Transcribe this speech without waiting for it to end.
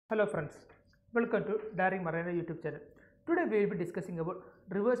Hello friends, welcome to Daring Marina YouTube channel. Today we will be discussing about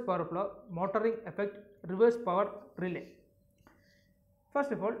reverse power flow, motoring effect, reverse power relay.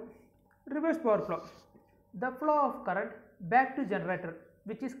 First of all, reverse power flow. The flow of current back to generator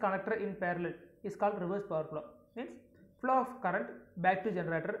which is connected in parallel is called reverse power flow. Means flow of current back to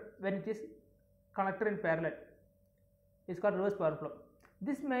generator when it is connected in parallel is called reverse power flow.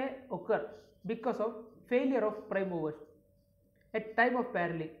 This may occur because of failure of prime movers at time of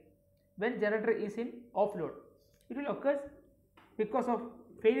paralleling when generator is in off load. It will occur because of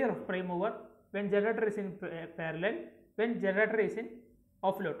failure of prime mover when generator is in parallel, when generator is in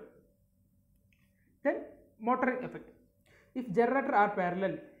off load. Then motoring effect. If generator are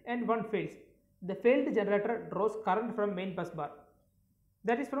parallel and one fails, the failed generator draws current from main bus bar,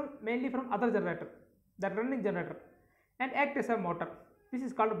 that is mainly from other generator, the running generator, and act as a motor. This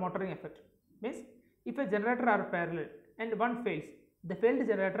is called motoring effect. Means if a generator are parallel and one fails, the failed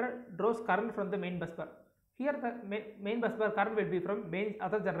generator draws current from the main bus bar. Here the main bus bar current will be from main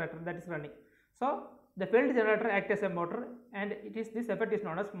other generator that is running. So the failed generator acts as a motor, and this effect is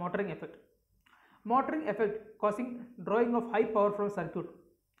known as motoring effect. Motoring effect causing drawing of high power from circuit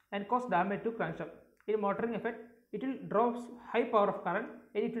and cause damage to crankshaft. In motoring effect, it will draw high power of current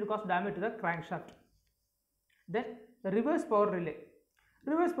and it will cause damage to the crankshaft. Then the reverse power relay.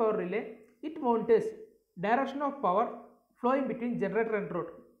 Reverse power relay, it monitors direction of power flowing between generator and load.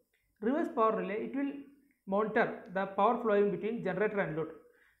 Reverse power relay, it will monitor the power flowing between generator and load.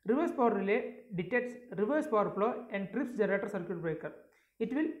 Reverse power relay detects reverse power flow and trips generator circuit breaker.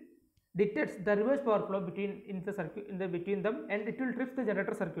 It will detects the reverse power flow between them, and it will trip the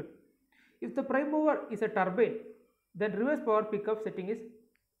generator circuit. If the prime mover is a turbine, then reverse power pickup setting is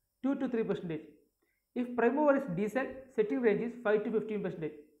 2 to 3%. If prime mover is diesel, setting range is 5 to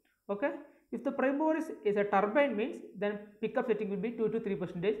 15%. Okay. If the prime mover is a turbine, means then pickup setting will be 2 to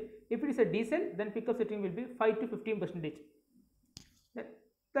 3%. If it is a diesel, then pickup setting will be 5 to 15%.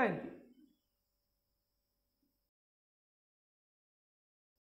 Thank you.